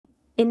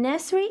In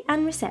nursery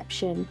and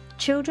reception,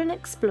 children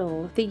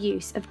explore the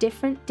use of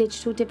different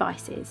digital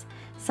devices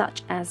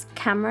such as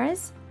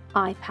cameras,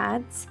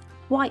 iPads,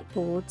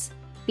 whiteboards,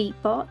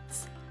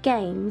 beatbots,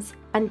 games,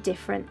 and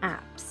different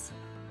apps.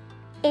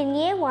 In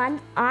Year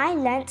 1, I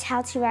learnt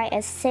how to write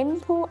a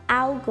simple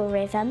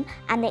algorithm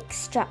and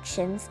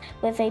instructions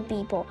with a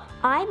beatbot.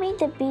 I made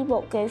the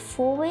beatbot go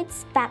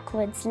forwards,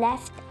 backwards,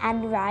 left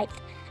and right,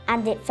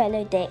 and it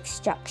followed the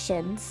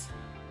instructions.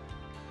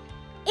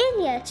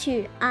 In Year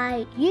 2,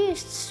 I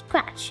used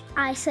Scratch.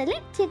 I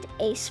selected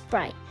a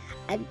sprite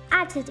and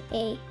added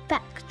a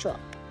backdrop.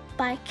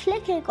 By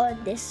clicking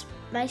on this,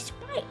 my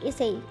sprite is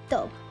a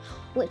dog,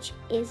 which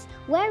is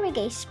wearing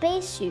a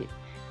spacesuit,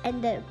 and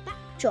the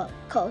backdrop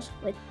goes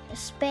with a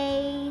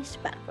space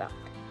background.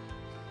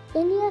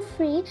 In Year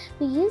 3,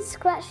 we used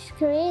Scratch to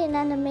create an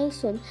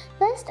animation.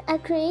 First, I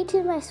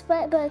created my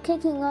sprite by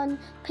clicking on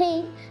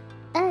Paint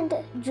and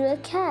drew a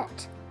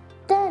cat.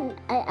 Then,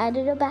 I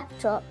added a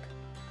backdrop.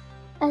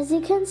 As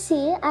you can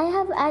see, I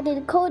have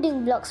added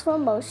coding blocks for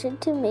motion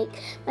to make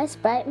my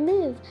sprite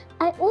move.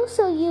 I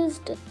also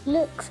used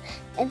looks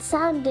and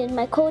sound in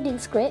my coding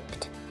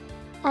script.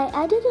 I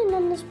added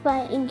another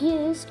sprite and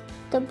used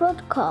the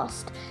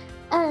broadcast,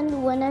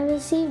 and when I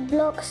received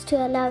blocks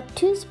to allow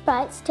two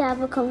sprites to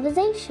have a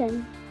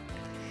conversation.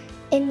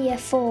 In Year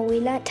 4, we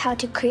learnt how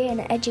to create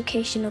an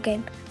educational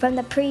game. From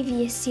the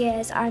previous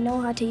years, I know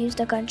how to use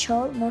the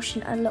control,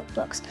 motion and look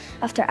blocks.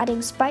 After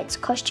adding sprites,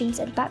 costumes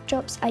and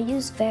backdrops, I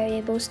used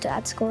variables to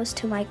add scores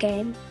to my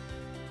game.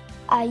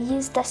 I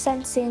used the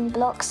sensing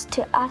blocks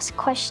to ask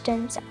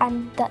questions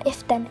and the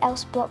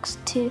if-then-else blocks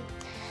to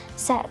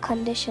set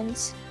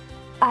conditions.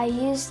 I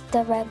used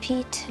the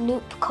repeat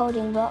loop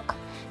coding block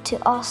to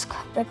ask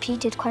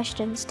repeated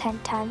questions 10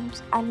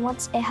 times, and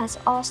once it has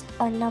asked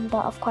a number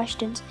of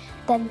questions,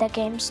 then the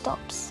game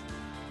stops.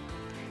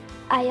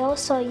 I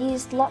also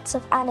used lots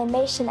of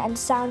animation and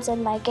sounds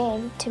in my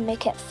game to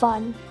make it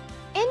fun.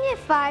 In Year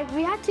 5,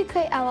 we had to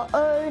create our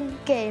own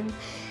game.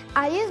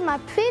 I used my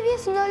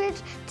previous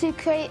knowledge to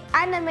create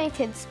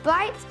animated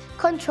sprites,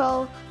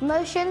 control,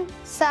 motion,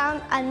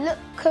 sound and look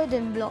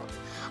coding blocks.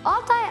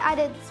 After I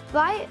added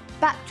sprite,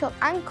 backdrop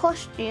and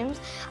costumes,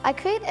 I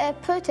created a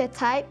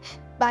prototype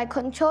by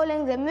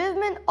controlling the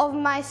movement of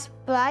my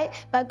sprite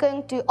by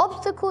going through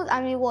obstacles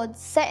and rewards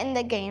set in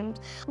the games.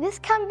 This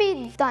can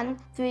be done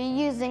through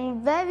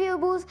using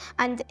variables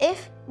and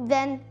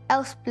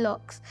if-then-else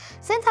blocks.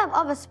 Since I have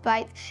other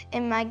sprites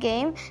in my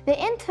game, they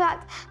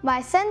interact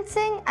by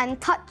sensing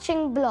and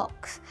touching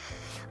blocks.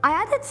 I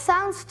added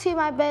sounds to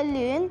my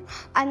balloon,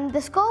 and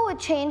the score would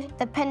change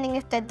depending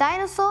if the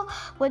dinosaur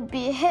would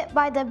be hit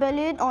by the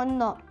balloon or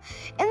not.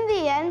 In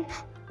the end,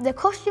 the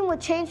costume will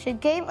change to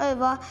game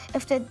over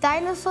if the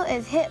dinosaur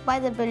is hit by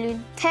the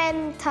balloon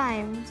 10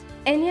 times.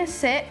 In Year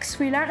 6,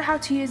 we learned how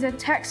to use a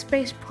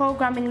text-based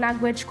programming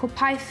language called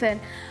Python.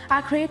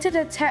 I created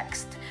a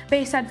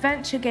text-based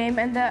adventure game,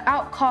 and the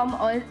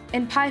outcome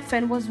in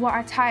Python was what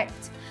I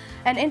typed.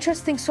 An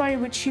interesting story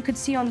which you could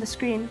see on the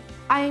screen.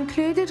 I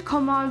included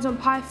commands on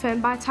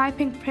Python by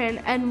typing print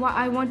and what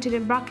I wanted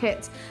in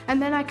brackets,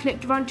 and then I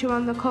clicked run to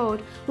run the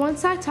code.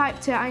 Once I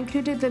typed it, I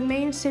included the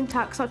main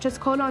syntax such as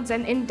colons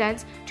and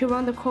indents to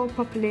run the code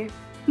properly.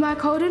 My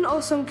coding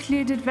also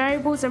included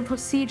variables and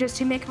procedures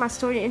to make my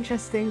story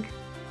interesting.